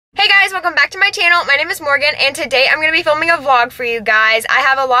guys, welcome back to my channel. My name is Morgan, and today I'm going to be filming a vlog for you guys. I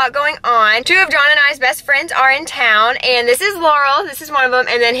have a lot going on. Two of John and I's best friends are in town, and this is Laurel. This is one of them,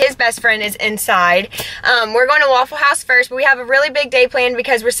 and then his best friend is inside. We're going to Waffle House first, but we have a really big day planned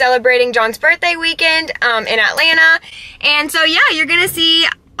because we're celebrating John's birthday weekend in Atlanta. And so, yeah, you're going to see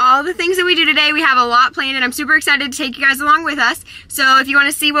all the things that we do today. We have a lot planned, and I'm super excited to take you guys along with us. So if you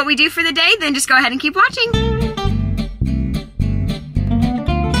want to see what we do for the day, then just go ahead and keep watching.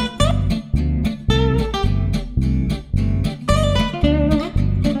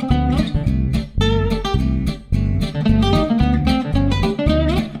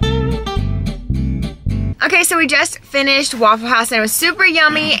 Okay, so we just finished Waffle House and it was super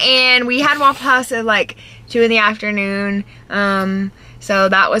yummy, and we had Waffle House at like 2 in the afternoon, so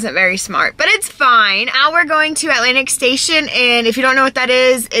that wasn't very smart, but it's fine. Now we're going to Atlantic Station, and if you don't know what that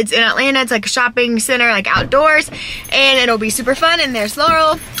is, it's in Atlanta. It's like a shopping center, like outdoors, and it'll be super fun, and there's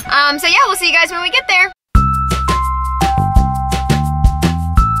Laurel. So yeah, we'll see you guys when we get there.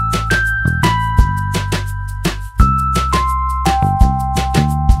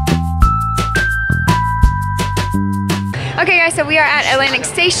 Okay guys, so we are at Atlantic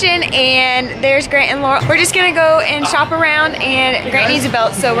Station, and there's Grant and Laurel. We're just gonna go and shop around, and Grant needs a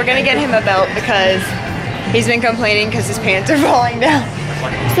belt, so we're gonna get him a belt because he's been complaining because his pants are falling down.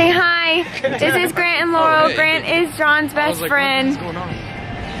 Say hi. This is Grant and Laurel. Grant is John's best friend. What's going on?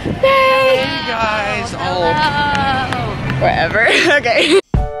 Hey guys. Oh. Whatever. Okay.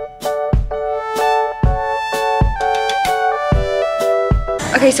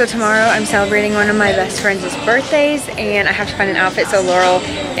 Okay, so tomorrow I'm celebrating one of my best friends' birthdays, and I have to find an outfit, so Laurel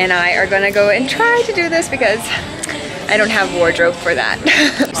and I are gonna go and try to do this because I don't have wardrobe for that.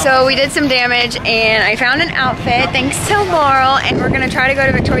 So we did some damage, and I found an outfit thanks to Laurel, and we're gonna try to go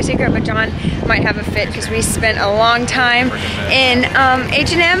to Victoria's Secret, but John might have a fit because we spent a long time in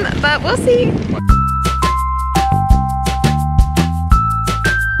H&M, but we'll see.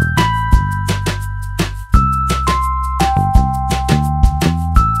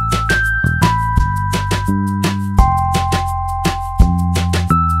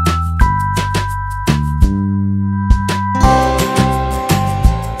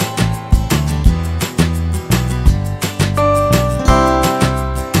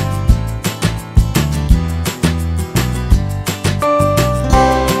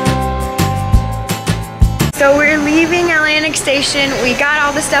 So we're leaving Atlantic Station. We got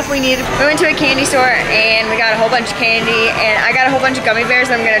all the stuff we needed. We went to a candy store and we got a whole bunch of candy, and I got a whole bunch of gummy bears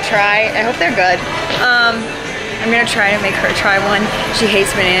that I'm gonna try. I hope they're good. I'm gonna try to make her try one. She hates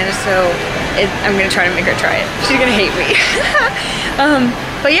bananas, so I'm gonna try to make her try it. She's gonna hate me.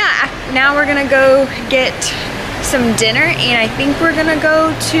 But yeah, now we're gonna go get some dinner, and I think we're gonna go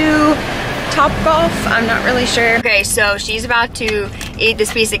to Top Golf. I'm not really sure. Okay, so she's about to eat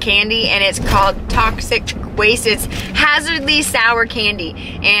this piece of candy, and it's called Toxic Waste. It's hazardly sour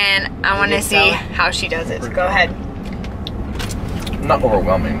candy, and I want to see how she does it. So go ahead. Not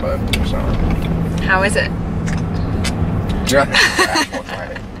overwhelming, but sour. How is it? Yeah.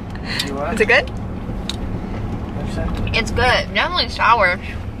 Is it good? It's good. Definitely sour.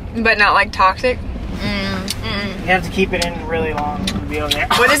 But not like toxic? You have to keep it in really long to be over there.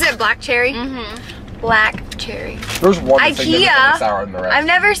 What is it? Black cherry? Mm-hmm. Black cherry. There's one IKEA. Sour than the rest. I've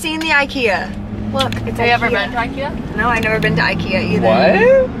never seen the IKEA. Look, it's Have you ever IKEA. been to IKEA? No, I've never been to IKEA either.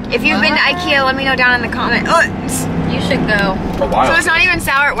 What? If you've been to IKEA, let me know down in the comments. Oh, You should go. For a while. so it's not even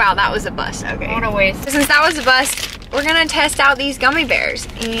sour. Wow, that was a bust. Okay. What a waste. Since that was a bust, we're gonna test out these gummy bears,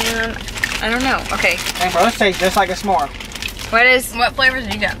 and I don't know. Okay. Hey bro, let's take just like a s'more. What is? What flavors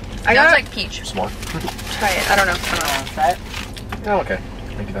did you get? I That got was like peach. S'more. Try it. I don't know. Try it. Oh, okay.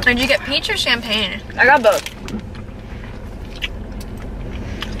 Thank you. Did you get peach or champagne? I got both.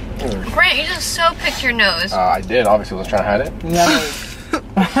 Grant, you just so picked your nose. I did. Obviously, I was trying to hide it. Yeah.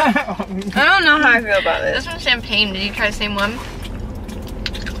 I don't know how I feel about this. This one's champagne. Did you try the same one?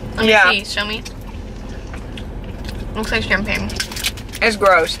 Let Yeah. me see. Show me. Looks like champagne. It's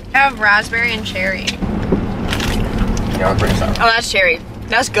gross. I have raspberry and cherry. Yeah, it's pretty sour. Oh, that's cherry.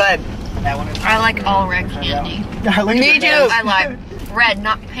 That's good. That one is. I like all red candy. Me too. I lied. Red,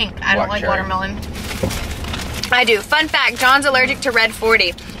 not pink. I don't Black like cherry. watermelon. I do. Fun fact, John's allergic to red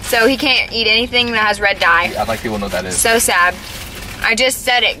 40, so he can't eat anything that has red dye. I'd like people to know what that is. So sad. I just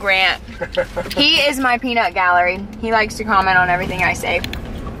said it, Grant. He is my peanut gallery. He likes to comment on everything I say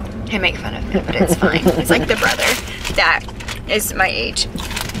and make fun of it, but it's fine. He's like the brother that is my age.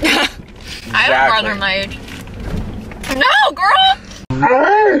 I have a brother my age. No, girl!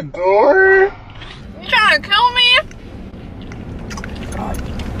 Hey, girl! You trying to kill me?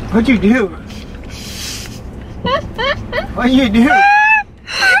 What'd you do? What'd you do?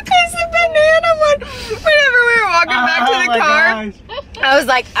 Because the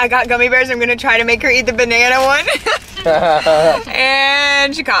like, I got gummy bears, I'm gonna try to make her eat the banana one.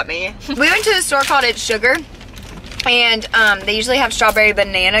 And she caught me. We went to a store called It's Sugar, and they usually have strawberry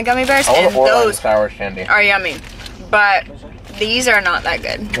banana gummy bears, and those sour candy are yummy. But these are not that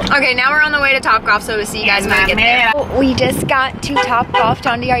good. Okay, now we're on the way to Topgolf, so we'll see you guys when we get there. We just got to Topgolf.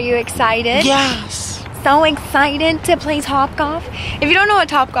 Johnny, are you excited? Yes. So excited to play Topgolf. If you don't know what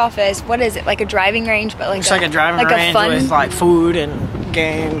Topgolf is, what is it? Like a driving range, but like it's like a driving range with like food and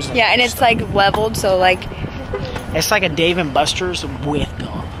games. And yeah, and it's like leveled, so like it's like a Dave and Buster's with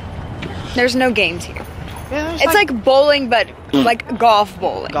golf. There's no games here. Yeah, it's like bowling, but like golf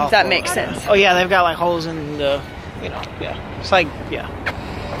bowling. If that makes sense. Oh yeah, they've got like holes in the, you know, yeah. It's like yeah.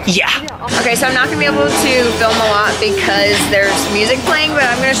 Okay, so I'm not gonna be able to film a lot because there's music playing, but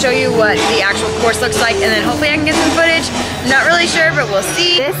I'm gonna show you what the actual course looks like, and then hopefully I can get some footage. I'm not really sure, but we'll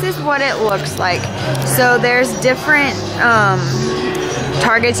see. This is what it looks like. So there's different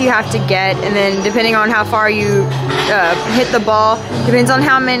targets you have to get, and then depending on how far you hit the ball, depends on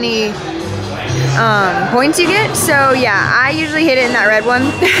how many points you get. So yeah, I usually hit it in that red one,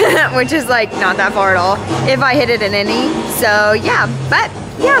 which is like not that far at all, if I hit it in any. So yeah, but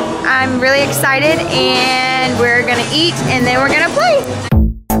yeah, I'm really excited, and we're gonna eat and then we're gonna play.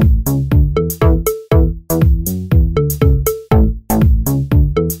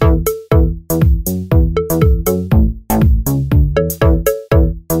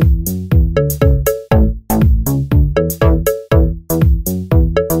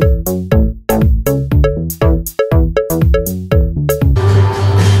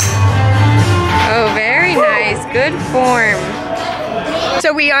 Oh, very nice, good form.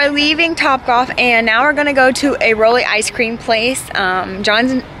 So we are leaving Topgolf, and now we're gonna go to a rolly ice cream place.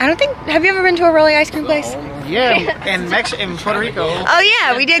 John's, I don't think, have you ever been to a rolly ice cream place? Yeah, in Puerto Rico. Oh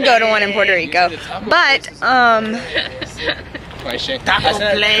yeah, we did go to one in Puerto Rico. But, Taco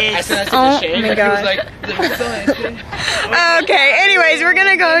place. oh my god. Okay, anyways, we're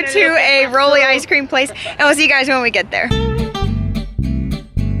gonna go to a rolly ice cream place, and we'll see you guys when we get there.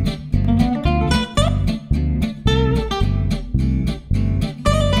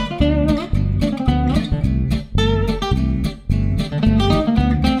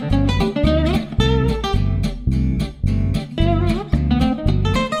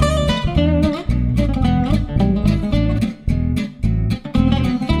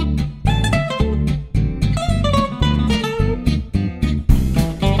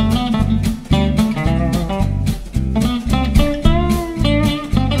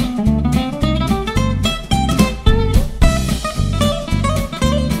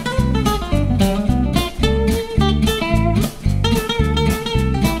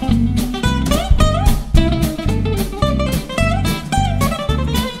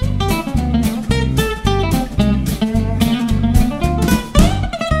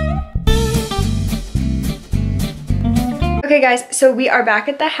 Okay guys, so we are back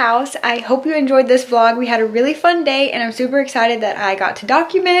at the house. I hope you enjoyed this vlog. We had a really fun day, and I'm super excited that I got to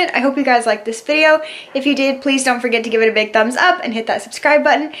document it. I hope you guys liked this video. If you did, please don't forget to give it a big thumbs up and hit that subscribe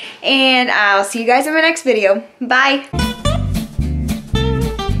button, and I'll see you guys in my next video. Bye!